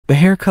The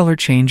hair color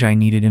change I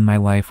needed in my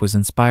life was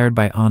inspired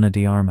by Ana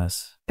de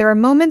Armas. There are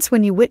moments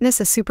when you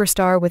witness a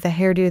superstar with a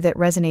hairdo that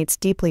resonates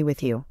deeply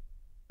with you.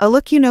 A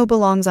look you know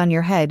belongs on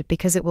your head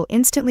because it will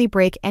instantly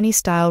break any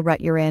style rut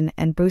you're in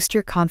and boost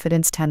your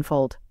confidence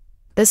tenfold.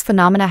 This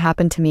phenomena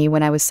happened to me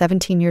when I was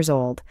 17 years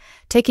old,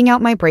 taking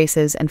out my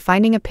braces and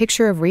finding a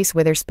picture of Reese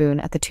Witherspoon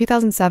at the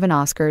 2007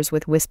 Oscars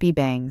with wispy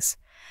bangs.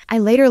 I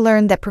later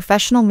learned that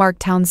professional Mark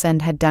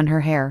Townsend had done her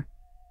hair.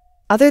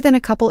 Other than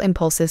a couple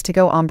impulses to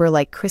go ombre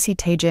like Chrissy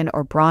Teigen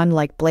or brawn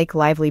like Blake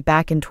Lively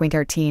back in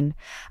 2013,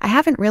 I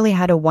haven't really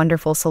had a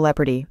wonderful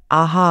celebrity,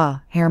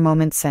 aha, hair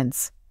moment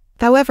since.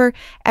 However,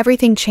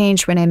 everything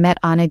changed when I met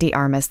Ana de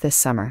Armas this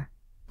summer.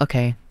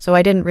 Okay, so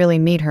I didn't really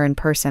meet her in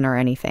person or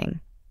anything.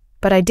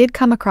 But I did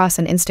come across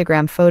an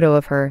Instagram photo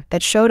of her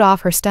that showed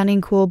off her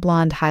stunning cool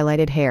blonde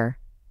highlighted hair.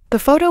 The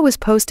photo was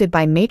posted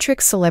by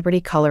Matrix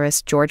celebrity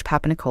colorist George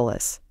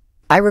Papanikolas.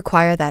 I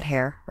require that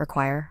hair,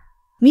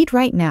 Meet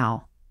right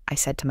now, I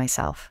said to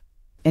myself.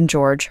 And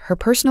George, her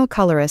personal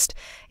colorist,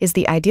 is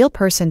the ideal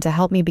person to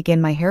help me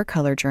begin my hair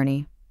color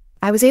journey.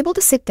 I was able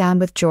to sit down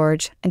with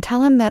George and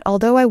tell him that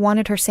although I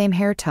wanted her same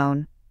hair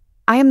tone,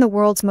 I am the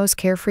world's most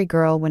carefree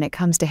girl when it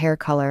comes to hair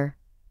color,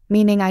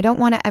 meaning I don't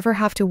want to ever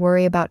have to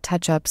worry about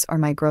touch-ups or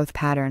my growth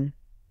pattern.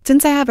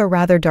 Since I have a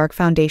rather dark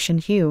foundation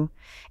hue,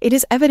 it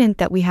is evident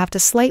that we have to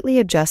slightly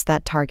adjust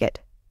that target.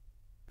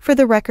 For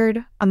the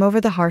record, I'm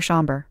over the harsh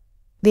ombre.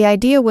 The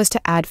idea was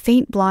to add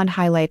faint blonde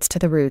highlights to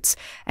the roots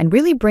and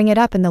really bring it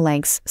up in the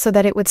lengths so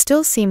that it would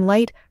still seem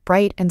light,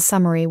 bright, and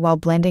summery while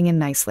blending in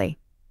nicely.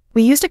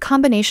 We used a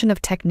combination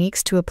of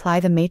techniques to apply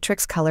the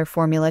Matrix color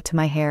formula to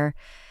my hair,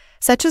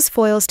 such as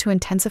foils to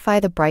intensify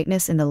the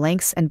brightness in the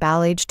lengths and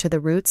balayage to the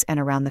roots and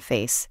around the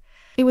face.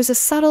 It was a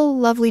subtle,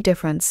 lovely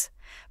difference,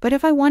 but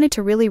if I wanted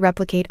to really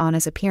replicate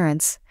Ana's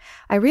appearance,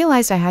 I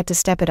realized I had to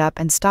step it up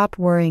and stop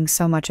worrying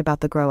so much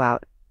about the grow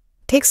out.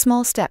 Take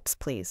small steps,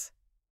 please.